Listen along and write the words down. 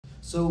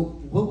So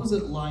what was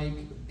it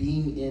like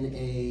being in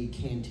a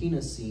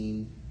cantina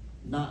scene,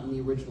 not in the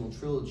original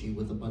trilogy,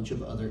 with a bunch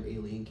of other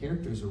alien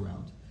characters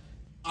around?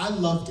 I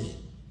loved it.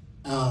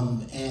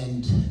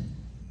 And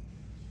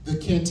the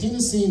cantina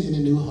scene in A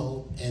New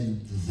Hope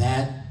and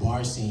that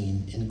bar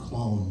scene in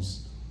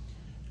Clones,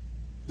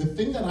 the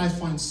thing that I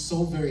find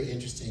so very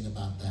interesting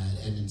about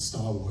that and in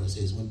Star Wars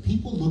is when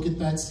people look at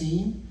that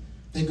scene,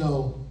 they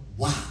go,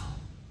 wow,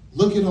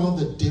 look at all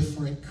the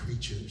different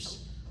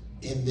creatures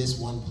in this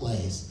one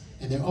place.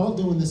 And they're all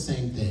doing the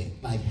same thing,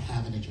 like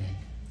having a drink,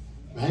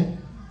 right?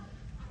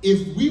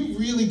 If we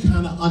really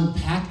kind of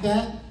unpack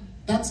that,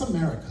 that's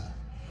America,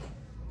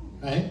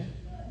 right?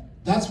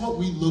 That's what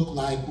we look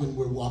like when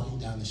we're walking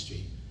down the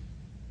street,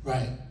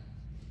 right?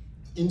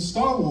 In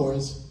Star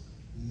Wars,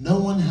 no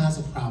one has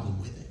a problem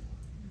with it,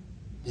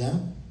 yeah?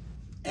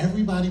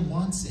 Everybody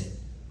wants it.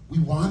 We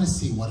want to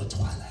see what a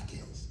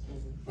Twi'lek is,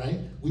 right?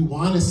 We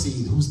want to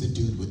see who's the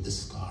dude with the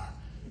scar.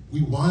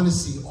 We want to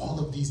see all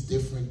of these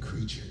different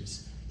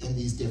creatures in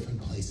these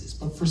different places.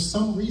 But for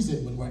some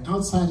reason, when we're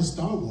outside of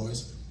Star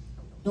Wars,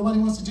 nobody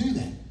wants to do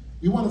that.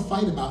 We want to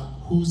fight about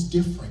who's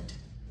different.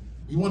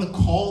 We want to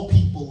call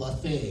people a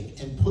thing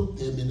and put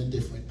them in a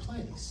different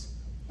place,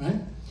 right?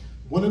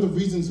 One of the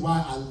reasons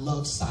why I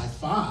love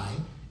sci-fi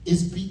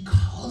is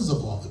because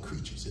of all the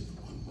creatures in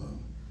the one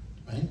room,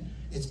 right?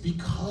 It's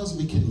because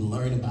we can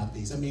learn about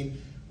these. I mean,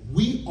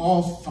 we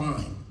all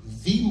find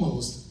the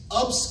most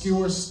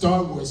obscure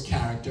Star Wars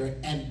character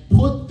and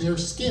put their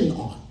skin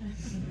on.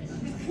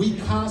 We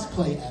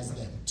cosplay as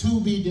them to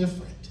be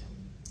different,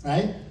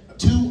 right?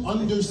 To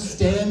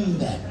understand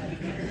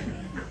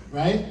them,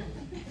 right?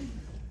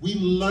 We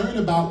learn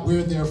about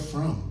where they're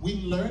from. We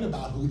learn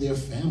about who their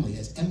family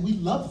is, and we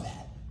love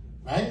that,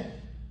 right?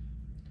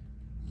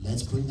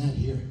 Let's bring that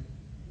here.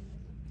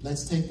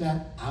 Let's take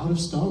that out of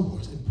Star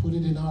Wars and put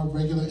it in our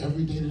regular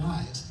everyday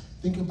lives.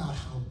 Think about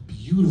how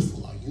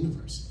beautiful our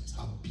universe is,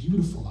 how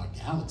beautiful our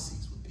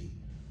galaxies would be,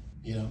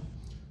 you know?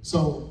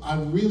 So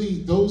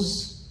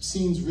those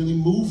scenes really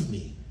move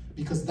me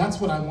because that's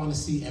what I want to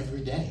see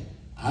every day.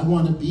 I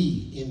want to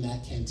be in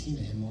that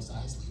cantina in Mos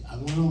Eisley. I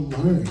want to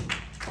learn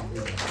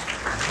every day.